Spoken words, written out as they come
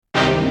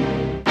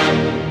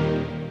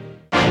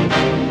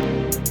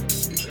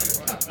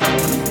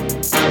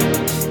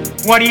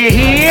What do you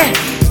hear?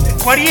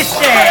 What do you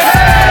say?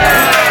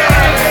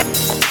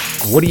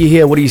 What do you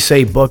hear? What do you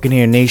say,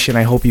 Buccaneer Nation?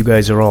 I hope you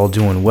guys are all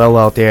doing well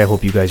out there. I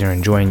hope you guys are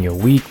enjoying your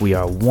week. We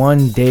are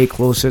one day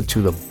closer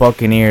to the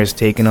Buccaneers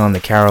taking on the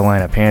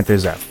Carolina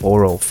Panthers at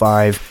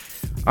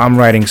 4:05. I'm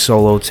riding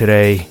solo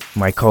today.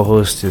 My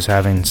co-host is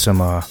having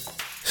some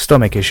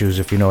stomach issues,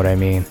 if you know what I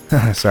mean.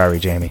 Sorry,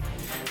 Jamie.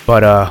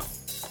 But I'm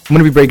going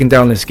to be breaking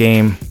down this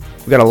game.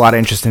 We got a lot of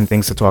interesting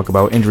things to talk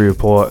about. Injury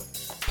report,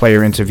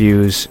 player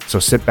interviews. So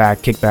sit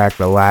back, kick back,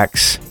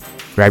 relax,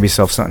 grab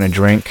yourself something to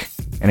drink,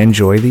 and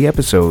enjoy the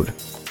episode.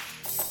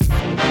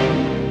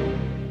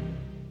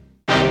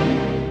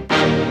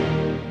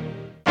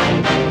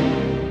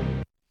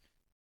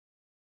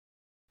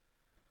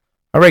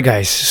 Alright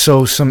guys,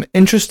 so some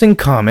interesting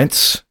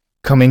comments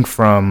coming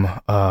from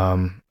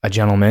a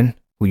gentleman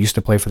who used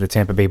to play for the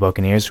Tampa Bay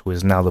Buccaneers, who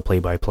is now the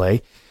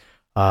play-by-play.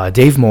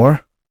 Dave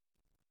Moore,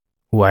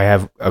 who I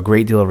have a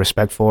great deal of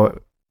respect for.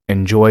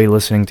 Enjoy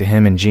listening to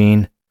him and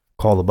Gene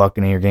call the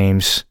Buccaneer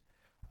games.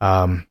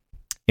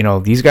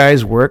 These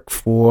guys work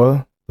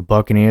for the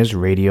Buccaneers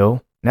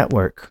radio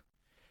network.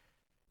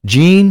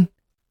 Gene,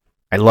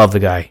 I love the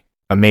guy.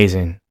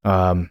 Amazing.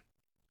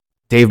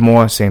 Dave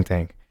Moore, same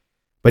thing.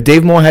 But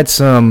Dave Moore had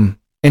some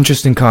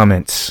interesting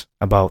comments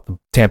about the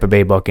Tampa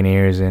Bay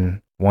Buccaneers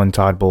and one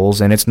Todd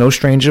Bowles. And it's no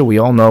stranger. We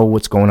all know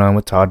what's going on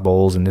with Todd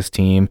Bowles and this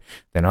team.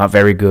 They're not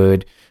very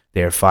good.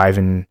 They're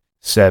 5-7.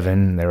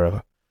 They're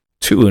a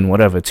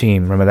 2-whatever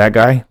team. Remember that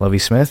guy, Lovie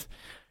Smith?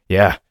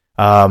 Yeah.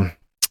 I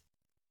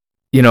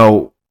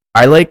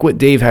like what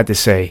Dave had to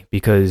say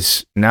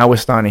because now we're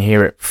starting to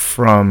hear it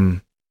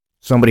from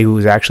somebody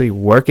who's actually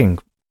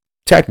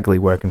technically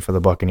working for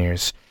the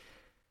Buccaneers.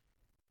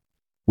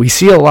 We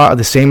see a lot of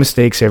the same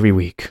mistakes every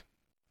week,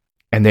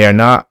 and they are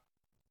not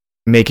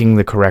making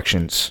the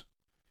corrections.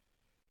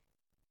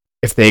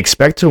 If they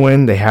expect to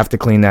win, they have to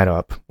clean that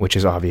up, which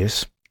is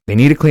obvious. They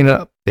need to clean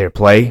up their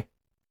play.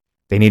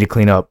 They need to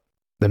clean up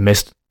the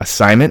missed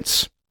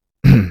assignments.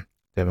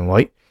 Devin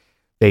White.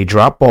 They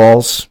drop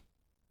balls.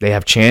 They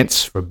have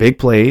chance for big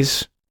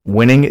plays.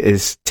 Winning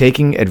is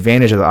taking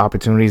advantage of the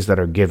opportunities that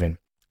are given.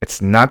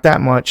 It's not that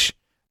much,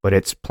 but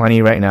it's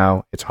plenty right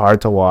now. It's hard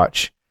to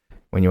watch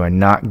when you are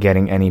not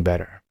getting any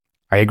better.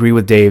 I agree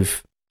with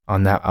Dave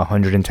on that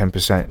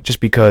 110%. Just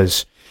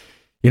because,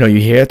 you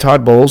hear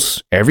Todd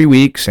Bowles every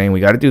week saying, we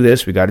got to do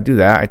this, we got to do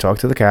that. I talk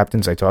to the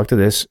captains, I talk to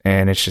this,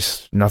 and it's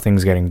just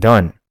nothing's getting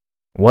done.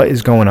 What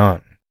is going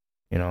on?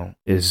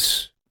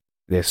 Is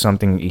there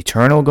something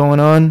eternal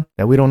going on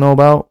that we don't know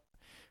about?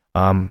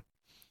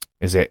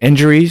 Is there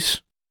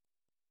injuries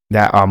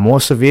that are more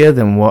severe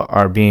than what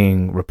are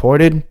being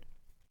reported?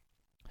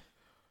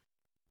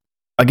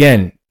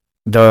 Again,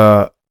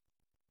 the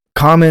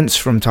comments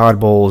from Todd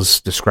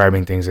Bowles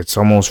describing things, it's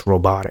almost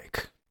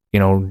robotic.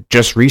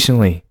 Just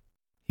recently,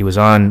 he was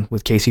on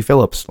with Casey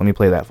Phillips. Let me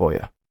play that for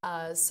you.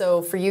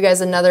 So for you guys,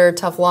 another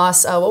tough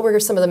loss. What were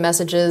some of the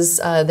messages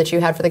that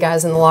you had for the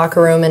guys in the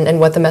locker room and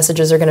what the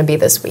messages are going to be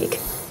this week?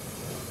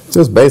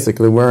 Just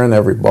basically, we're in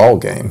every ball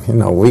game.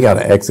 We got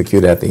to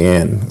execute at the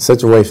end.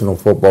 Situational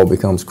football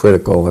becomes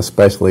critical,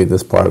 especially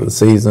this part of the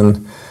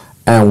season.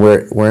 And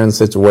we're in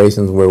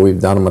situations where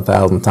we've done them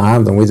 1,000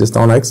 times and we just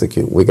don't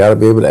execute. We got to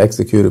be able to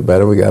execute it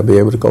better. We got to be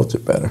able to coach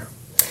it better.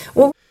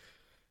 Well,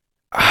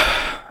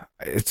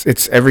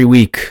 it's every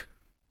week.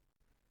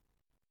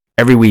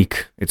 Every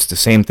week, it's the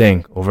same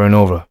thing over and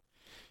over.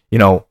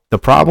 The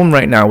problem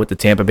right now with the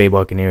Tampa Bay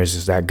Buccaneers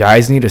is that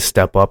guys need to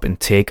step up and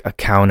take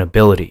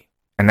accountability.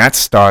 And that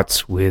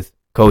starts with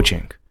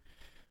coaching.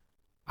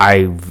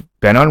 I've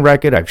been on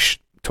record. I've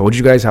told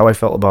you guys how I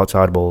felt about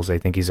Todd Bowles. I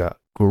think he's a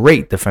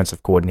great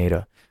defensive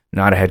coordinator,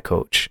 not a head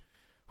coach.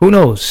 Who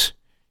knows?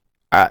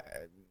 Not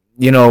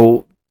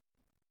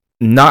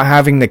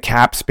having the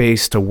cap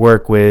space to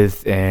work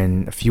with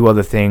and a few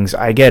other things,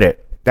 I get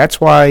it.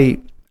 That's why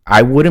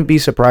I wouldn't be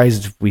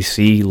surprised if we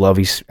see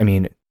Lovie.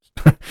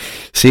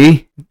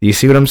 See? Do you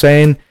see what I'm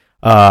saying?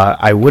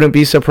 I wouldn't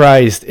be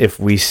surprised if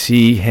we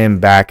see him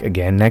back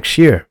again next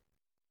year.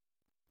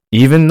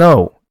 Even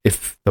though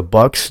if the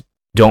Bucs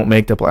don't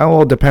make the play,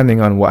 well,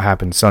 depending on what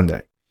happens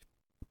Sunday.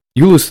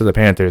 You lose to the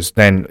Panthers,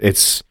 then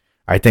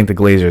I think the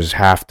Glazers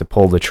have to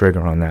pull the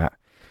trigger on that.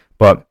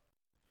 But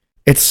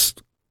it's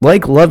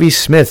like Lovie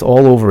Smith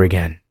all over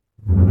again.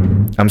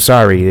 I'm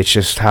sorry, it's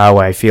just how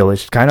I feel.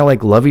 It's kind of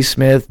like Lovie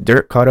Smith,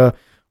 Dirk Cutter,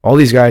 all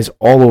these guys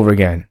all over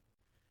again.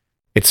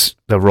 It's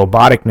the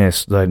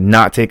roboticness,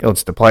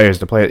 it's the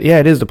players. Yeah,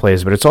 it is the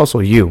players, but it's also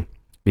you.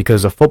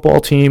 Because a football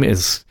team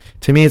is,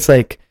 to me, it's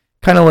like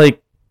kind of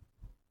like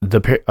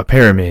a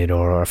pyramid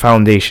or a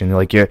foundation.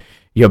 Like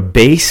your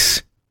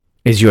base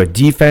is your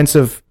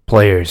defensive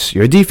players,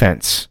 your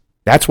defense.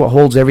 That's what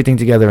holds everything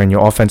together in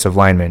your offensive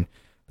linemen.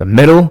 The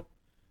middle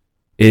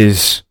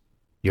is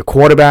your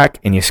quarterback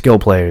and your skill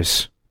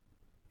players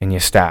and your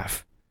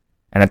staff.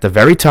 And at the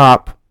very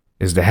top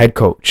is the head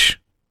coach.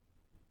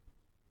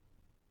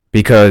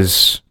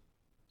 Because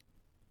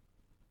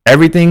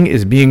everything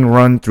is being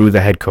run through the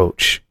head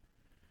coach.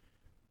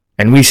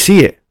 And we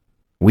see it.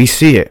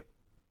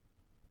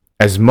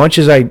 As much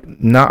as I'm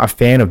not a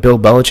fan of Bill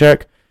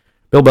Belichick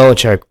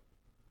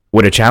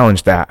would have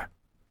challenged that.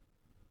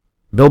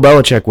 Bill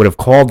Belichick would have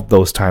called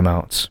those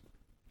timeouts.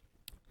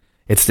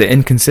 It's the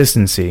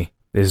inconsistency.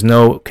 There's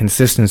no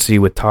consistency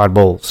with Todd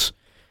Bowles.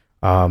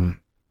 But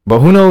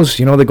who knows?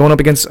 You know, they're going up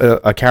against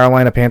a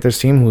Carolina Panthers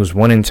team who's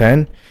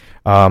 1-10,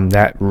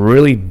 that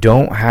really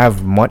don't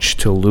have much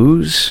to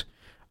lose.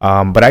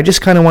 But I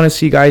just kind of want to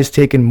see guys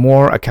taking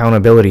more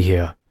accountability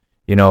here,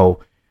 you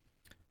know.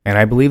 And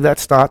I believe that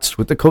starts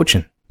with the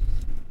coaching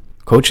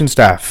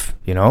staff,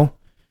 you know.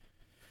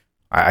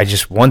 I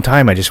just want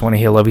to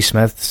hear Lovie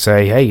Smith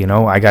say, hey, you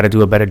know, I got to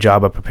do a better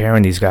job of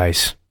preparing these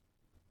guys.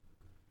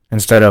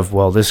 Instead of,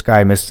 well, this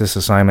guy missed this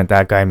assignment,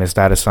 that guy missed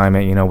that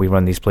assignment. You know, we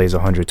run these plays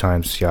 100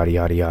 times, yada,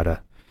 yada,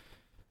 yada.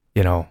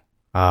 You know,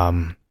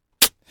 I'm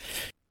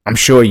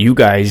sure you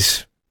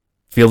guys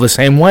feel the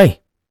same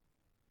way.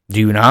 Do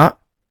you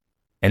not?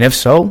 And if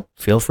so,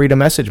 feel free to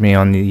message me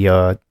on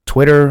the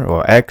Twitter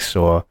or X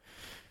or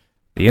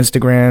the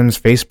Instagrams,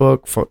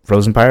 Facebook,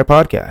 Frozen Pirate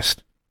Podcast.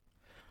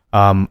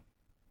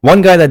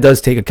 One guy that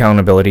does take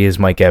accountability is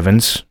Mike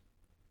Evans.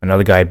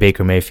 Another guy,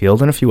 Baker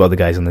Mayfield, and a few other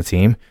guys on the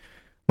team.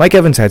 Mike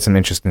Evans had some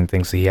interesting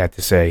things that he had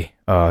to say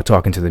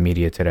talking to the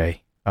media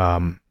today.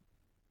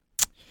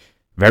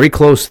 Very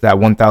close to that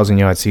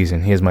 1,000-yard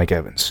season. Here's Mike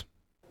Evans.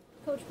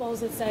 Coach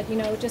Bowles had said, you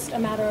know, just a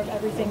matter of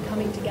everything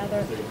coming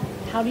together.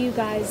 How do you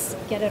guys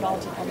get it all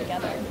to come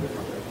together?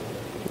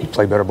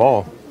 Play better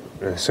ball.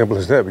 As simple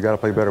as that. We got to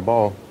play better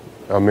ball.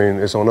 I mean,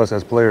 it's on us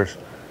as players.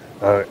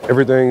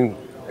 Everything,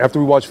 after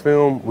we watch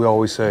film, we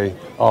always say,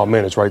 oh,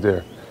 man, it's right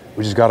there.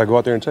 We just got to go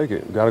out there and take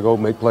it. We got to go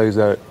make plays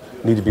that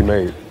need to be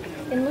made.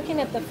 In looking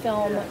at the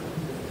film,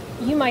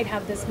 you might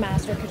have this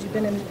master because you've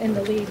been in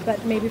the league,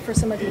 but maybe for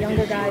some of the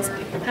younger guys,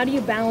 how do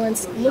you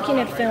balance looking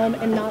at film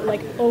and not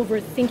like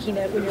overthinking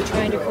it when you're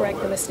trying to correct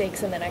the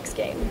mistakes in the next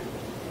game?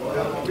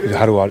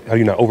 How do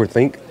you not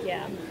overthink?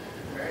 Yeah.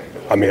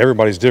 I mean,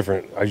 everybody's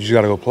different. You just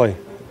got to go play.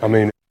 I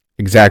mean.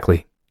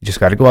 Exactly. You just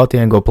got to go out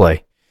there and go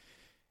play.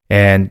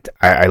 And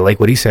I like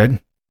what he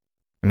said.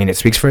 I mean, it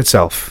speaks for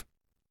itself.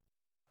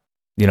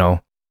 You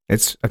know,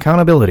 it's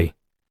accountability.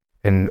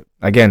 And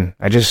again,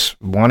 I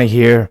just want to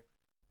hear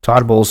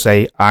Todd Bowles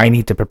say, I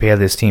need to prepare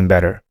this team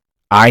better.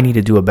 I need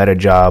to do a better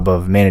job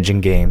of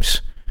managing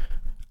games.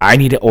 I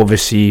need to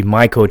oversee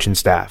my coaching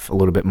staff a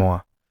little bit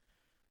more.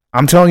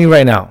 I'm telling you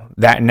right now,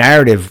 that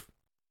narrative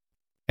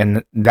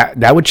and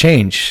that would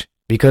change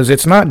because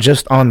it's not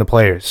just on the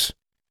players.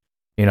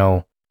 You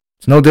know,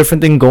 it's no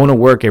different than going to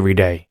work every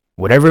day.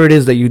 Whatever it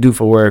is that you do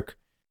for work,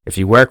 if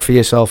you work for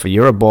yourself or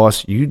you're a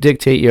boss, you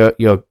dictate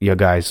your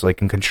guys.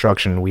 Like in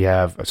construction, we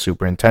have a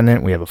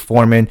superintendent, we have a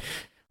foreman.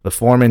 The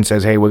foreman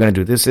says, hey, we're going to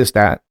do this,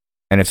 that.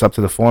 And it's up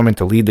to the foreman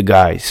to lead the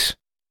guys.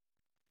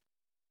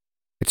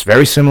 It's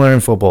very similar in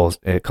football.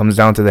 It comes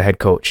down to the head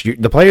coach.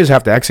 The players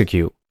have to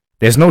execute.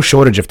 There's no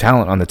shortage of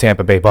talent on the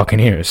Tampa Bay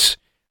Buccaneers.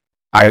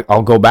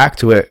 I'll go back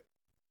to it.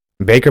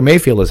 Baker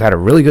Mayfield has had a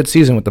really good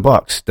season with the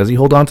Bucs. Does he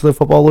hold on to the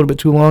football a little bit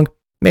too long?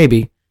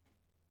 Maybe.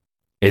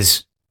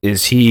 Is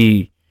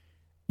he,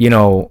 you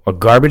know, a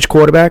garbage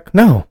quarterback?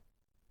 No.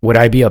 Would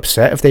I be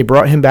upset if they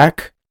brought him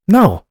back?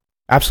 No.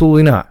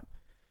 Absolutely not.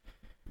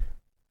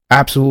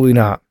 Absolutely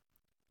not.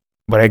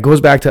 But it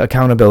goes back to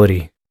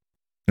accountability.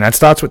 And that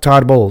starts with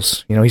Todd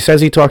Bowles. You know, he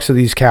says he talks to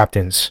these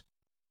captains.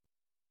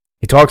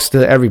 He talks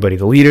to everybody,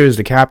 the leaders,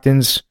 the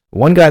captains.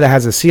 One guy that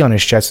has a C on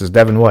his chest is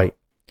Devin White.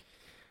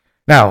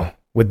 Now,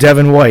 with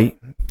Devin White,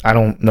 I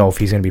don't know if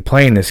he's going to be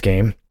playing this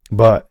game,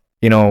 but,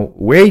 you know,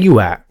 where are you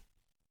at?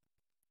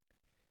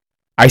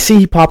 I see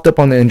he popped up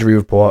on the injury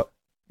report,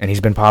 and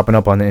he's been popping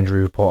up on the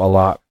injury report a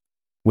lot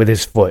with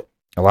his foot.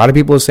 A lot of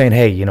people are saying,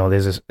 hey, you know,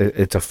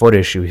 it's a foot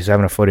issue. He's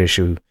having a foot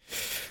issue.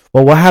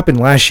 Well, what happened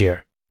last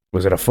year?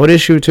 Was it a foot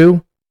issue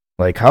too?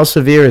 Like, how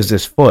severe is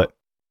this foot?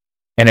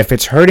 And if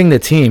it's hurting the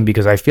team,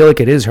 because I feel like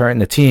it is hurting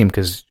the team,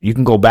 because you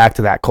can go back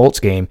to that Colts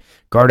game,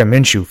 Gardner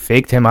Minshew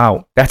faked him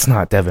out. That's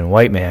not Devin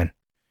White, man.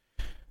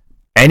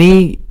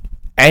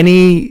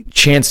 Any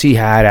chance he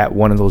had at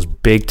one of those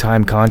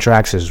big-time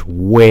contracts is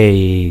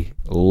way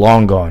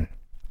long gone.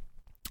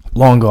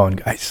 Long gone,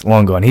 guys.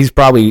 Long gone. He's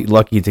probably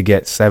lucky to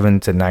get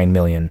 $7 to $9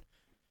 million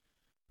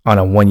on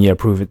a one-year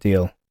prove-it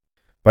deal.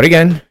 But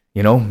again,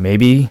 you know,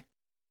 maybe,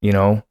 you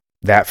know,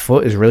 that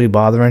foot is really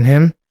bothering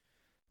him.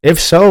 If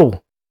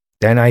so,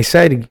 then I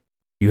said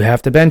you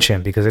have to bench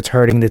him because it's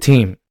hurting the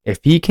team. If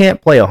he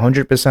can't play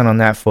 100% on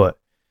that foot,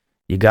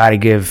 you got to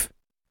give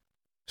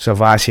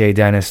Savasier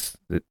Dennis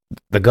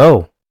the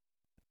go.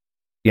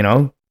 You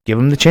know, give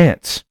him the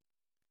chance.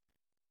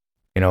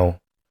 You know,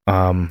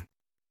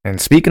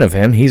 and speaking of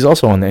him, he's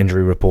also on the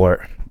injury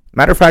report.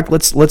 Matter of fact,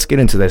 let's get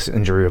into this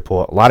injury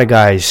report. A lot of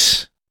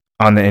guys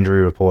on the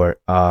injury report.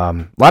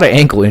 A lot of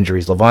ankle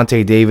injuries.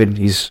 Levante David,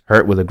 he's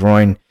hurt with a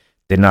groin.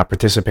 Did not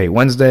participate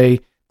Wednesday.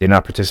 Did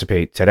not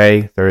participate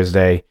today,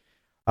 Thursday.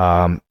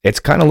 It's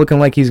kind of looking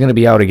like he's going to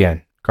be out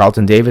again.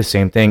 Carlton Davis,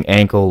 same thing.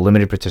 Ankle,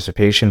 limited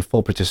participation,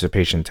 full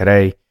participation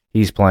today.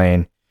 He's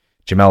playing.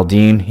 Jamel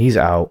Dean, he's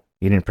out.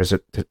 He didn't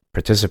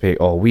participate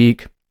all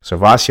week.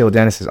 Servacio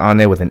Dennis is on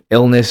there with an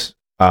illness.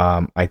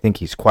 I think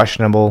he's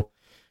questionable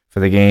for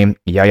the game.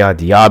 Yaya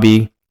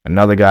Diaby,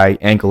 another guy,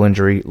 ankle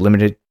injury,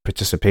 limited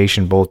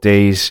participation both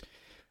days.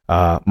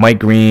 Mike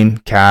Green,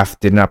 calf,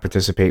 did not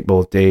participate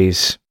both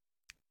days.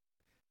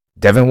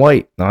 Devin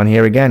White on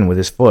here again with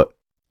his foot.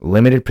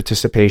 Limited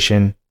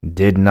participation,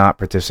 did not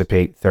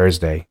participate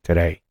Thursday,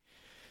 today.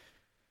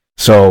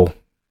 So,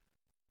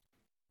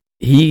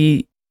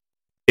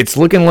 it's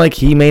looking like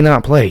he may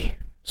not play.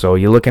 So,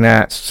 you're looking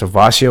at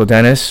Servacio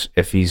Dennis,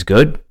 if he's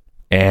good,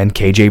 and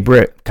KJ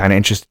Britt. Kind of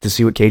interested to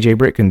see what KJ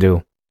Britt can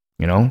do.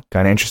 Kind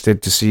of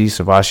interested to see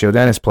Servacio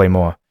Dennis play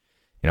more.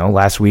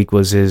 Last week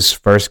was his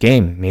first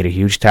game. Made a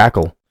huge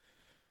tackle.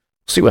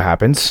 See what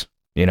happens.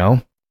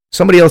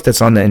 Somebody else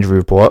that's on the injury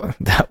report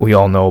that we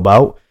all know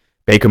about,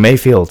 Baker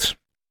Mayfield,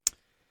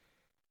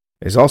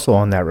 is also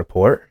on that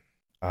report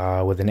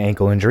with an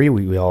ankle injury.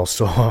 We all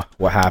saw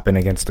what happened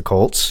against the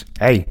Colts.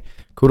 Hey,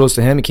 kudos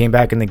to him. He came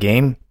back in the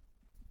game,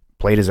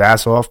 played his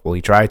ass off. Well,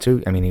 he tried to.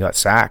 He got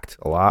sacked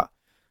a lot.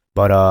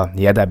 But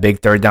he had that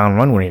big third down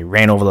run when he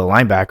ran over the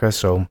linebacker,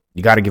 so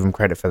you got to give him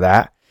credit for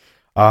that.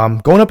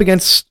 Going up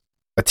against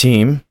a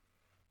team,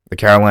 the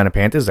Carolina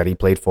Panthers, that he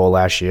played for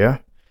last year,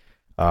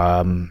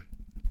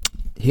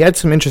 he had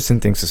some interesting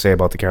things to say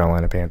about the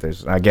Carolina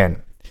Panthers.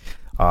 Again,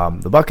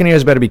 the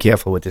Buccaneers better be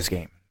careful with this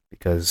game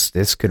because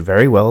this could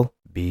very well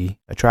be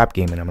a trap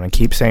game, and I'm going to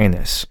keep saying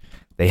this.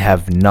 They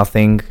have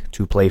nothing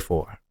to play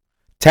for.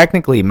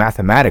 Technically,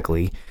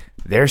 mathematically,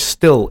 they're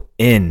still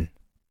in.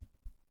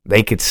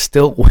 They could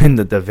still win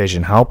the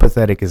division. How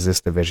pathetic is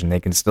this division? They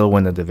can still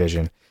win the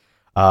division.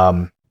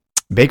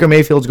 Baker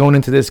Mayfield's going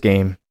into this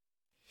game.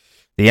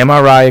 The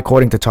MRI,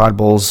 according to Todd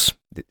Bowles,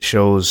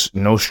 shows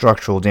no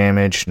structural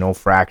damage, no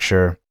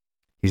fracture.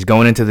 He's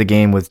going into the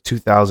game with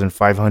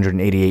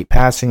 2,588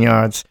 passing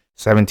yards,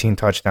 17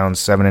 touchdowns,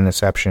 7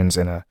 interceptions,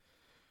 and a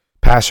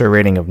passer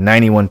rating of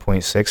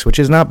 91.6, which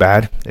is not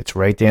bad. It's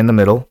right there in the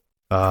middle.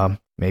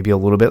 Maybe a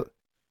little bit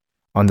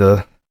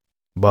under,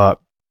 but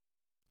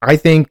I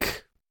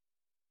think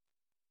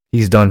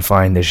he's done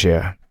fine this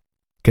year,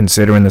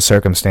 considering the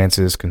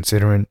circumstances,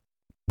 considering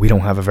we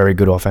don't have a very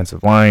good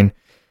offensive line,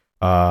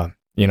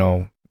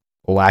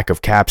 lack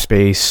of cap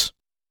space.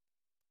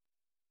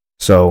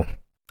 So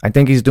I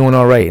think he's doing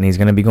all right, and he's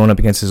going to be going up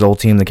against his old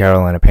team, the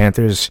Carolina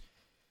Panthers.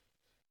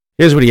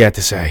 Here's what he had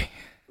to say.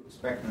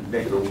 Expecting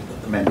bigger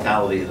the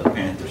mentality of the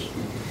Panthers,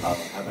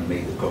 having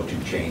made the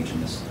coaching change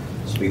and this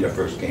be their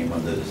first game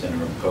under this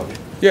interim coach.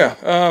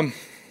 Yeah,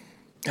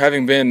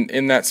 having been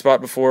in that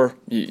spot before,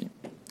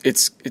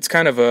 it's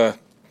kind of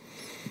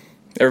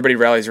everybody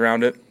rallies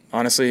around it.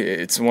 Honestly,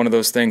 it's one of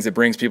those things that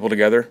brings people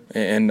together,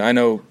 and I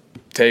know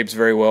Tabes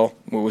very well.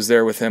 Was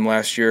there with him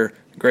last year.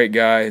 Great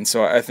guy, and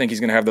so I think he's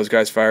going to have those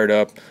guys fired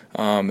up.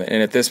 And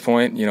at this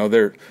point, they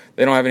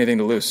don't have anything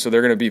to lose, so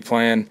they're going to be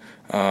playing,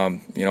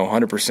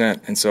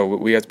 100%. And so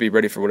we have to be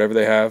ready for whatever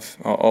they have,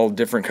 all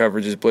different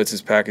coverages,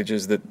 blitzes,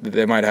 packages that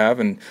they might have,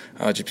 and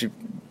just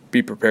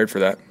be prepared for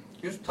that.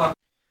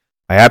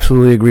 I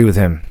absolutely agree with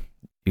him.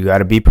 You got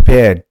to be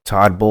prepared.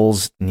 Todd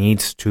Bowles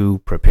needs to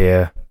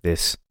prepare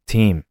this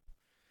team.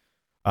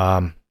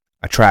 A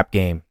trap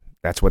game.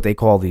 That's what they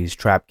call these,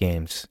 trap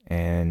games.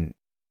 And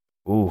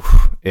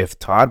if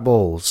Todd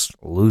Bowles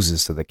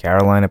loses to the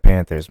Carolina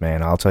Panthers,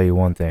 man, I'll tell you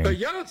one thing. But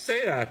you don't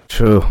say that.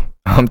 True.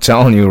 I'm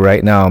telling you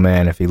right now,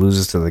 man, if he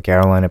loses to the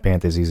Carolina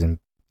Panthers, he's in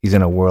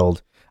a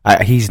world.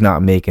 He's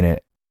not making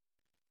it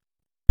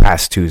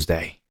past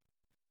Tuesday.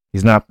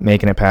 He's not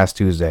making it past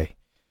Tuesday.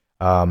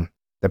 The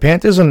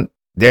Panthers,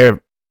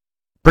 they're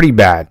pretty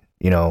bad,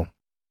 on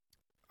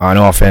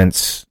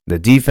offense. The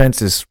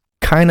defense is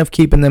kind of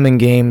keeping them in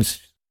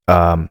games,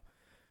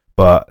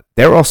 but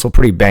they're also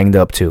pretty banged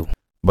up too.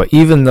 But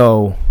even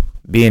though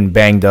being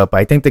banged up,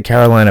 I think the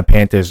Carolina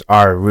Panthers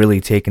are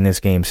really taking this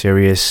game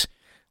serious.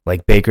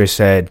 Like Baker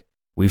said,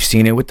 we've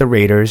seen it with the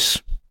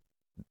Raiders.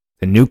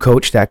 The new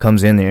coach that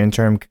comes in, the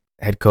interim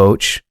head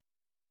coach,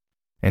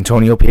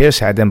 Antonio Pierce,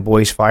 had them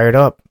boys fired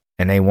up,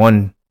 and they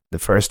won the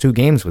first 2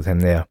 games with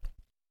him there.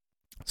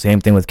 Same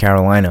thing with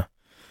Carolina.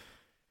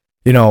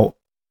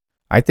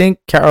 I think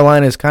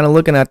Carolina is kind of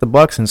looking at the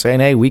Bucs and saying,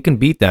 hey, we can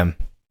beat them.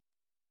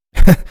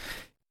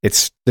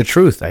 It's the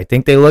truth. I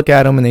think they look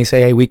at them and they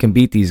say, hey, we can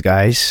beat these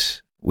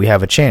guys. We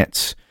have a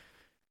chance.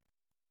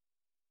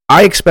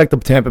 I expect the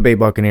Tampa Bay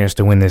Buccaneers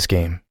to win this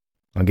game.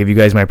 I'll give you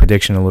guys my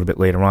prediction a little bit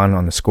later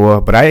on the score,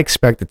 but I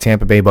expect the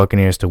Tampa Bay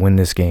Buccaneers to win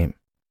this game.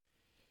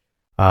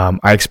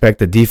 I expect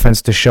the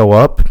defense to show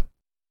up,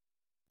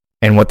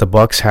 and what the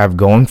Bucs have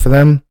going for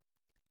them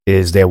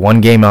is they're 1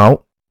 game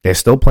out. They're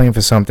still playing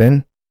for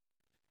something.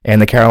 And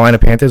the Carolina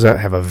Panthers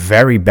have a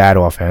very bad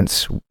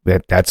offense.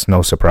 That's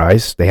no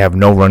surprise. They have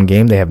no run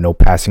game. They have no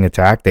passing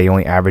attack. They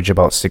only average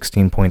about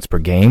 16 points per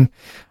game.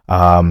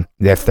 They're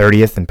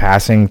 30th in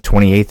passing,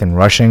 28th in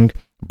rushing.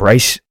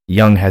 Bryce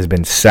Young has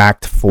been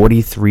sacked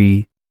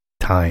 43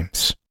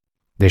 times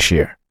this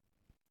year.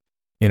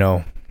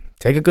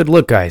 Take a good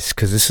look, guys,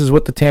 because this is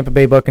what the Tampa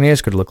Bay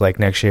Buccaneers could look like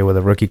next year with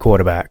a rookie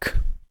quarterback.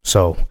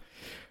 So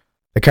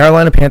the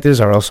Carolina Panthers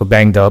are also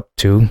banged up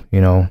too,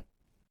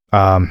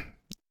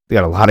 They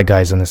got a lot of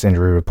guys on this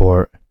injury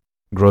report.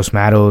 Gross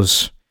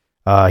Matos,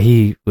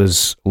 he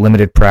was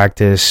limited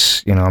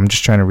practice. I'm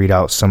just trying to read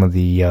out some of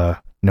the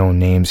known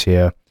names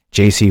here.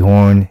 J.C.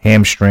 Horn,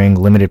 hamstring,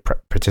 limited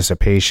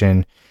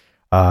participation.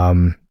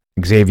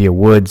 Xavier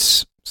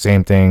Woods,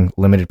 same thing,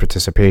 limited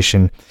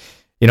participation.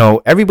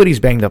 Everybody's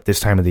banged up this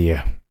time of the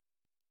year.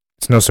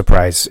 It's no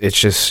surprise. It's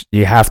just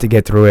you have to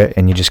get through it,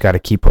 and you just got to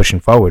keep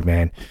pushing forward,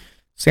 man.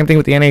 Same thing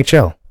with the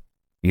NHL.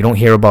 You don't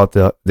hear about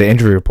the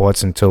injury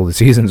reports until the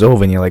season's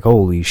over, and you're like,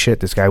 holy shit,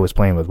 this guy was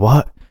playing with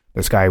what?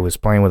 This guy was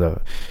playing with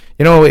a...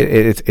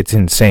 it's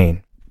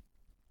insane.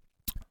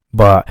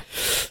 But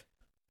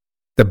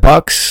the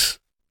Bucs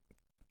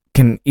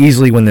can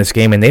easily win this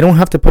game, and they don't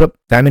have to put up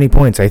that many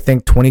points. I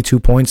think 22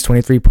 points,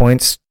 23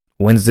 points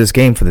wins this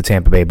game for the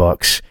Tampa Bay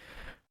Bucs.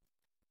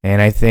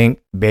 And I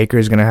think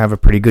Baker's going to have a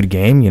pretty good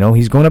game.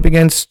 He's going up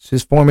against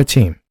his former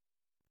team.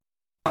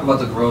 Talk about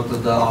the growth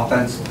of the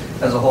offense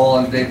as a whole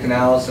under Dave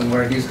Canales and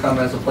where he's come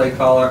as a play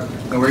caller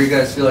and where you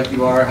guys feel like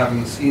you are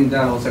having seen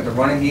down. It looks like the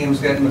running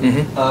game's getting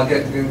going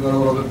a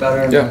little bit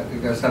better, and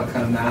you guys have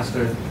kind of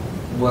mastered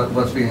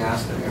what's being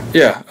asked of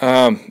you. Yeah,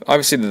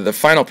 obviously the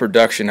final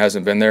production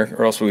hasn't been there,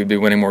 or else we'd be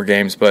winning more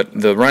games. But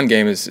the run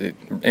game is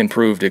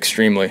improved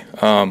extremely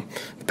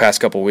the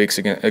past couple of weeks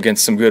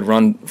against some good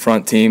run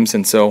front teams,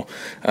 and so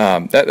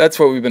that's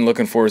what we've been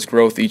looking for is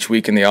growth each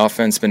week in the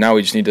offense. But now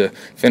we just need to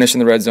finish in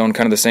the red zone.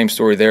 Kind of the same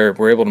story there.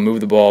 We're able to move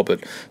the ball,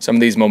 but some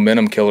of these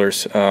momentum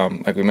killers,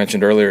 like we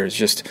mentioned earlier, is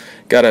just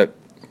gotta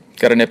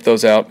nip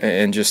those out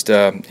and just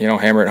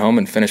hammer it home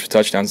and finish with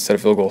touchdowns instead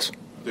of field goals.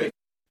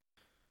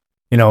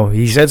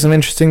 He said some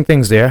interesting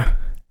things there.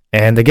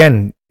 And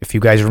again, if you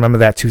guys remember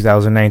that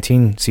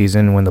 2019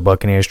 season when the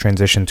Buccaneers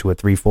transitioned to a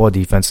 3-4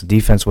 defense, the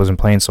defense wasn't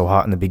playing so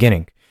hot in the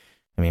beginning.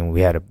 I mean,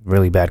 we had a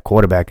really bad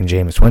quarterback in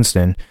Jameis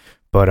Winston,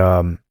 but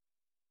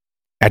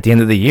at the end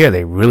of the year,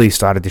 they really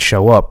started to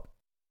show up.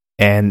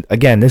 And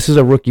again, this is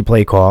a rookie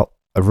play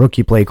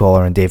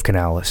caller in Dave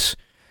Canales.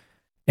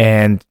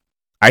 And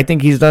I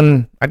think he's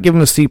done, I'd give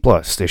him a C+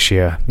 this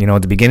year.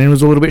 At the beginning it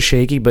was a little bit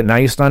shaky, but now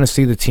you're starting to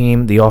see the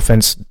team, the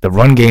offense, the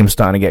run game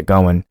starting to get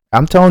going.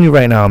 I'm telling you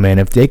right now, man,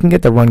 if they can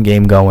get the run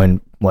game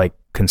going, like,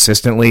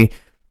 consistently,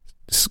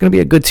 this is going to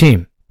be a good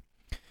team.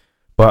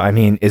 But, I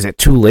mean, is it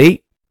too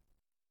late?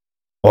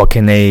 Or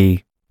can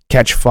they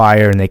catch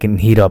fire and they can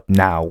heat up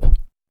now?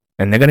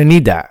 And they're going to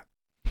need that.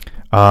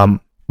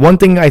 One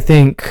thing I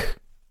think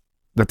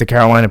that the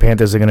Carolina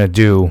Panthers are going to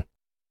do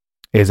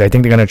is I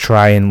think they're going to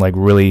try and,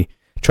 really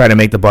try to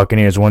make the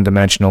Buccaneers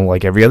one-dimensional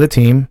like every other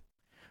team.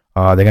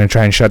 They're going to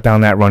try and shut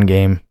down that run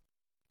game.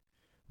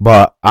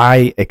 But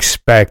I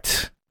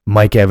expect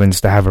Mike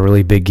Evans to have a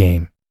really big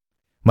game.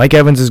 Mike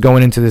Evans is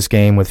going into this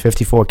game with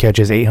 54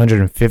 catches,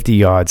 850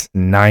 yards,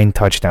 9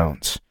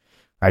 touchdowns.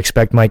 I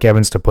expect Mike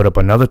Evans to put up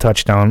another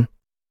touchdown.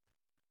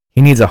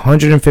 He needs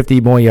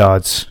 150 more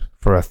yards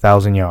for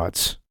 1,000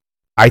 yards.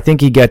 I think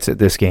he gets it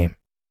this game.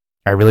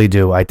 I really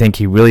do. I think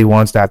he really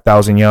wants that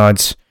 1,000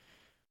 yards.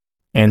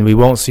 And we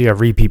won't see a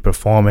repeat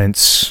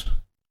performance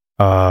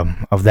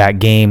of that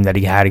game that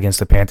he had against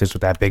the Panthers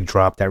with that big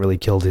drop that really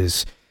killed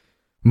his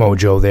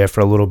mojo there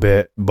for a little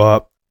bit.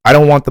 But I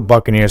don't want the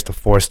Buccaneers to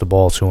force the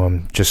ball to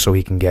him just so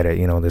he can get it.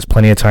 There's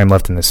plenty of time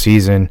left in the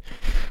season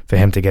for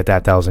him to get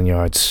that 1,000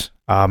 yards.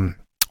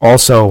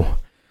 Also,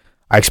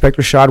 I expect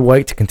Rachaad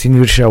White to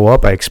continue to show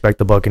up. I expect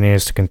the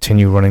Buccaneers to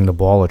continue running the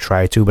ball or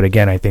try to. But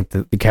again, I think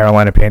the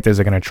Carolina Panthers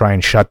are going to try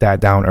and shut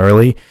that down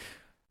early.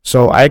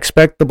 So I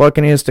expect the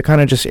Buccaneers to kind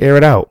of just air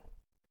it out,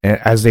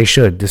 as they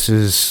should. This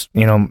is,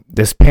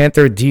 this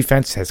Panther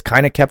defense has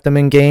kind of kept them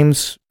in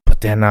games, but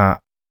they're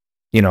not,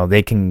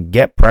 they can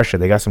get pressure.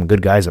 They got some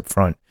good guys up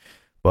front.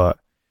 But,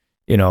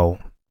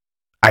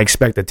 I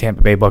expect the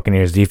Tampa Bay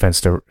Buccaneers defense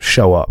to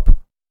show up.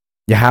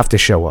 You have to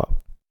show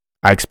up.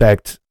 I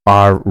expect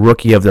our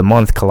rookie of the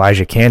month,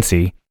 Kalijah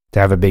Cansey,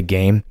 to have a big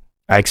game.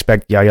 I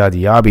expect Yaya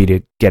Diaby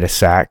to get a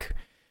sack.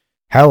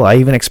 Hell, I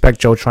even expect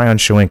Joe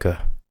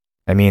Tryon-Shoyinka.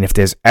 I mean, if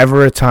there's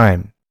ever a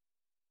time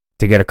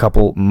to get a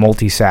couple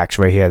multi-sacks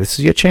right here, this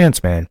is your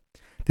chance, man.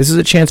 This is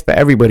a chance for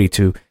everybody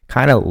to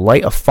kind of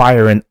light a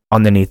fire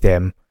underneath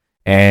them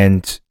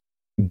and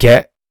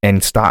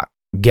start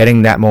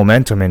getting that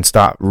momentum and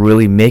start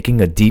really making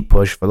a deep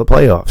push for the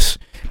playoffs.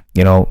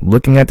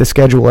 Looking at the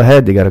schedule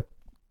ahead, they got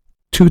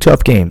 2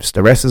 tough games.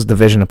 The rest is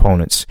division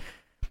opponents.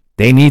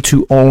 They need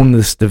to own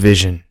this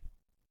division.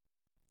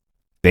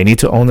 They need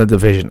to own the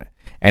division.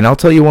 And I'll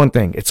tell you one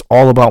thing. It's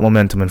all about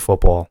momentum in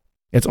football.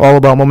 It's all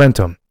about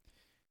momentum.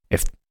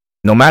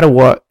 No matter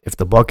what, if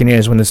the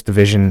Buccaneers win this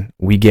division,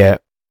 we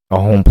get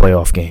a home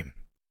playoff game.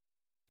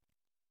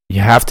 You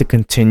have to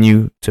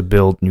continue to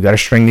build. You got to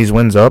string these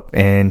wins up,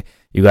 and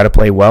you got to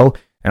play well.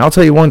 And I'll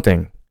tell you one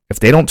thing. If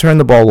they don't turn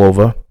the ball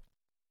over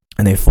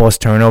and they force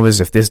turnovers,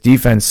 if this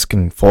defense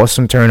can force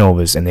some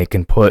turnovers and they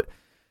can put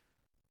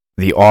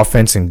the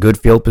offense in good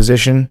field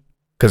position,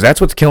 because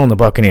that's what's killing the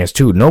Buccaneers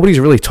too. Nobody's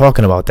really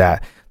talking about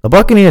that. The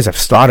Buccaneers have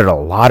started a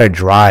lot of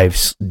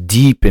drives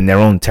deep in their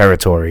own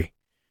territory,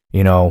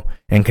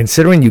 and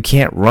considering you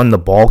can't run the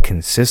ball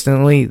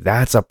consistently,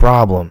 that's a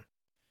problem.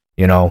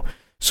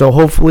 So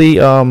hopefully,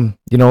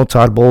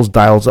 Todd Bowles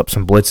dials up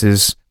some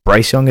blitzes.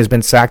 Bryce Young has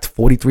been sacked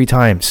 43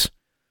 times.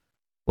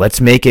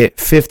 Let's make it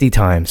 50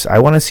 times. I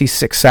want to see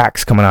 6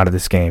 sacks coming out of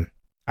this game.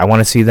 I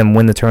want to see them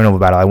win the turnover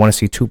battle. I want to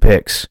see 2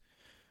 picks.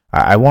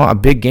 I want a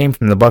big game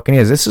from the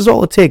Buccaneers. This is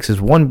all it takes is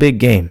one big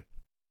game.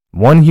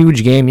 One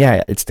huge game.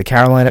 Yeah, it's the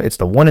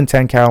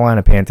 1-10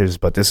 Carolina Panthers,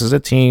 but this is a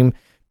team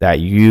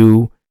that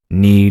you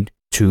need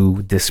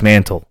to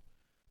dismantle.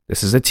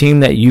 This is a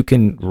team that you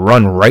can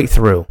run right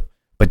through,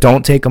 but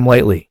don't take them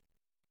lightly.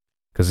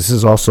 Because this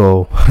is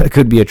also, it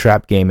could be a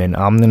trap game. And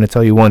I'm going to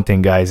tell you one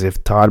thing, guys.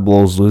 If Todd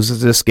Bowles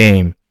loses this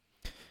game,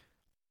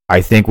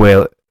 I think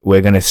we're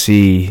going to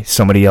see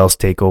somebody else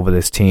take over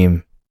this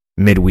team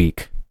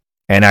midweek.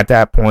 And at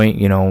that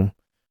point, I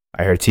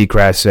heard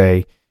T-Crass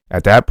say,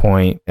 at that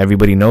point,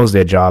 everybody knows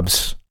their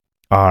jobs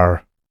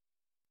are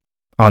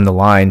on the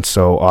line.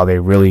 So are they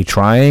really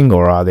trying,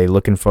 or are they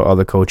looking for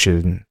other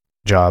coaching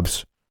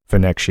jobs for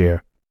next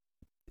year?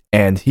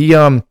 And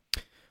I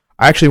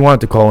actually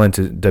wanted to call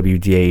into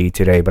WDAE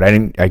today, but I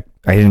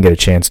didn't get a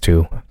chance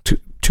to.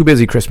 Too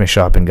busy Christmas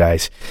shopping,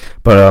 guys.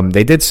 But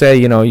they did say,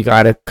 you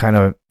gotta kind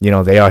of,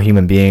 they are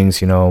human beings.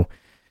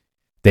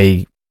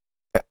 They're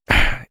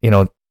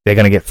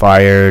gonna get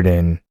fired,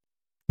 and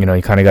you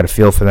kind of got to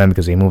feel for them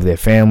because they move their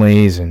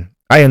families, and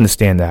I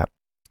understand that.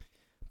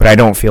 But I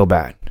don't feel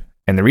bad.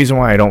 And the reason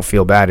why I don't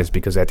feel bad is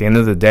because at the end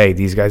of the day,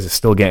 these guys are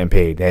still getting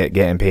paid. They're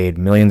getting paid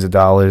millions of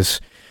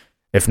dollars.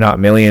 If not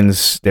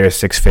millions, they're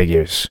 6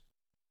 figures.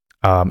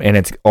 And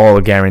it's all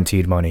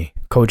guaranteed money.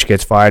 Coach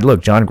gets fired.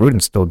 Look, John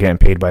Gruden's still getting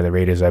paid by the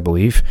Raiders, I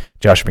believe.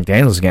 Josh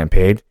McDaniels is getting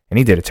paid, and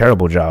he did a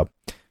terrible job.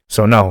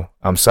 So, no,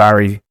 I'm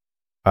sorry,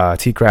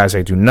 T-Crass,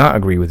 I do not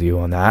agree with you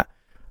on that.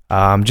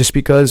 Just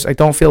because I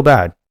don't feel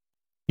bad.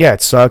 Yeah,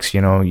 it sucks,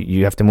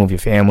 you have to move your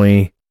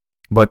family,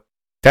 but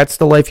that's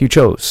the life you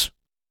chose.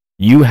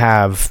 You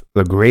have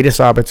the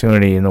greatest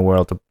opportunity in the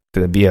world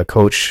to be a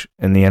coach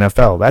in the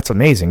NFL. That's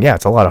amazing. Yeah,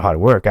 it's a lot of hard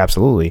work,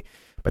 absolutely.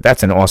 But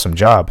that's an awesome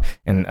job.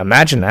 And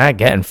imagine that,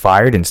 getting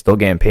fired and still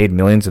getting paid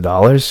millions of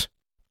dollars.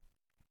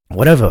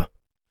 Whatever.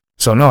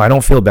 So, no, I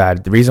don't feel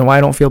bad. The reason why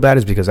I don't feel bad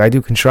is because I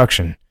do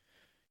construction.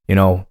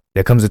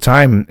 There comes a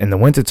time in the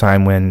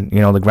wintertime when,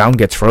 the ground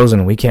gets frozen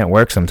and we can't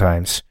work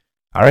sometimes.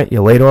 All right,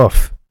 you're laid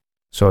off.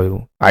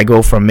 So I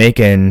go from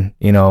making,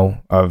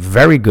 a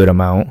very good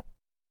amount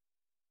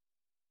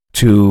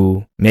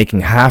to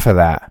making half of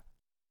that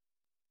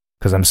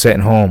because I'm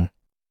sitting home.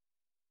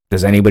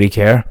 Does anybody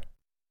care?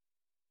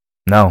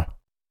 No.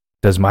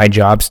 Does my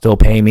job still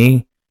pay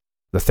me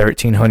the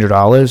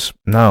 $1,300?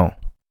 No.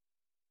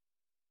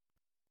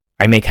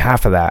 I make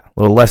half of that,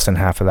 a little less than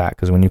half of that,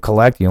 because when you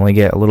collect, you only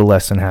get a little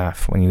less than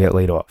half when you get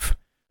laid off.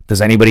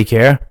 Does anybody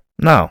care?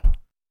 No.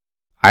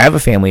 I have a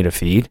family to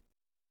feed.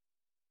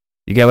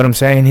 You get what I'm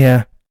saying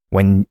here?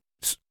 When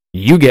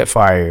you get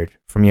fired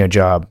from your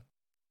job,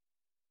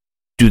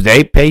 do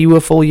they pay you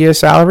a full year's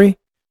salary?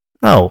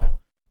 No.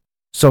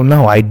 So,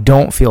 no, I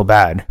don't feel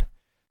bad.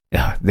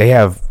 They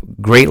have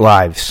great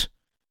lives.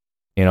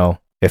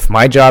 If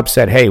my job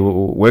said, hey,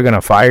 we're going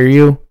to fire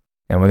you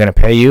and we're going to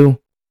pay you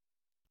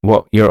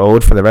what you're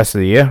owed for the rest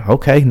of the year,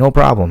 okay, no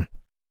problem.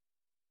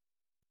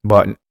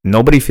 But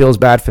nobody feels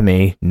bad for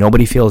me.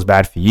 Nobody feels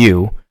bad for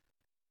you.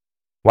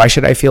 Why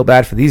should I feel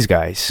bad for these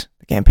guys?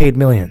 They're getting paid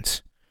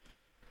millions.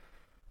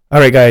 All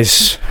right,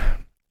 guys.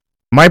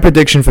 My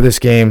prediction for this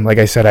game, like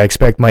I said, I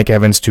expect Mike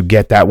Evans to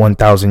get that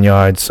 1,000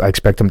 yards. I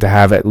expect him to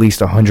have at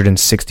least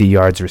 160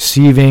 yards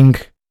receiving.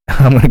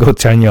 I'm going to go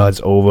 10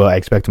 yards over. I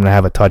expect him to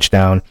have a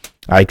touchdown.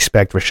 I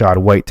expect Rachaad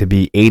White to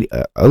be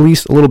at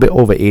least a little bit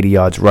over 80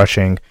 yards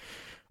rushing.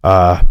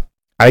 I'm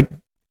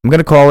going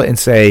to call it and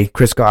say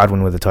Chris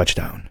Godwin with a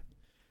touchdown.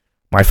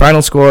 My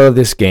final score of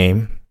this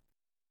game,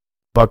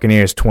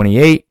 Buccaneers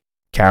 28,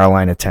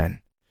 Carolina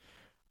 10.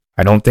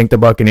 I don't think the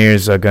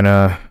Buccaneers are going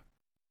to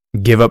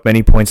give up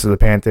many points to the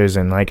Panthers.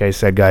 And like I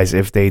said, guys,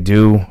 if they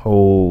do,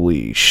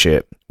 holy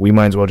shit, we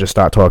might as well just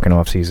start talking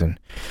off season.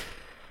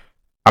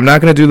 I'm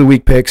not going to do the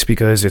week picks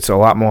because it's a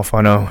lot more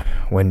funner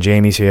when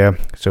Jamie's here,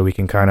 so we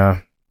can kind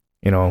of,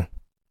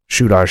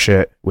 shoot our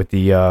shit with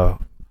the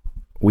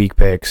week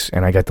picks,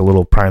 and I got the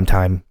little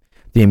primetime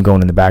theme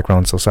going in the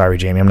background, so sorry,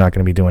 Jamie, I'm not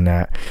going to be doing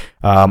that.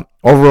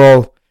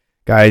 Overall,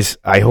 guys,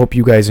 I hope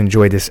you guys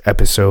enjoyed this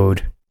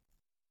episode.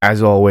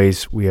 As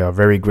always, we are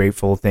very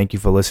grateful. Thank you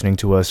for listening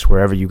to us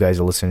wherever you guys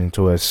are listening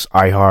to us.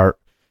 iHeart,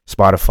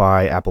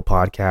 Spotify, Apple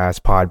Podcasts,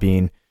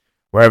 Podbean,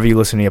 wherever you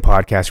listen to your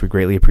podcast, we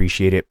greatly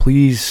appreciate it.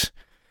 Please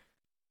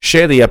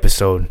share the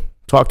episode.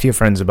 Talk to your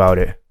friends about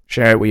it.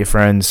 Share it with your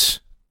friends.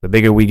 The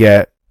bigger we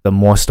get, the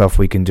more stuff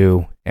we can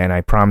do. And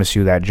I promise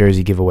you that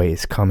jersey giveaway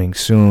is coming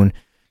soon.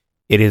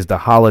 It is the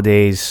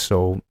holidays,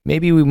 so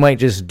maybe we might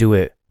just do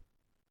it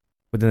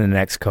within the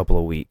next couple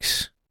of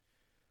weeks.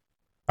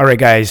 All right,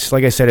 guys.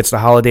 Like I said, it's the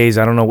holidays.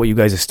 I don't know what you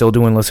guys are still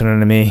doing listening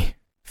to me.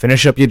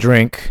 Finish up your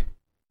drink.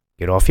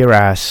 Get off your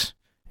ass.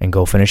 And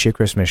go finish your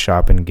Christmas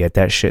shopping. Get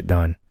that shit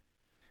done.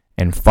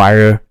 And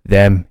fire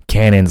them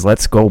cannons.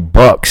 Let's go,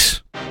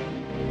 Bucs.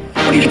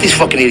 Where do you get these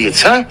fucking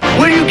idiots, huh?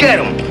 Where do you get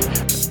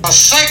them?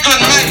 Say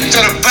good night to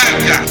the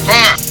bad guy. Come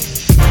on.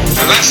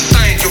 The last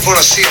time you're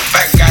gonna see a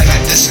bad guy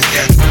like this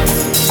again.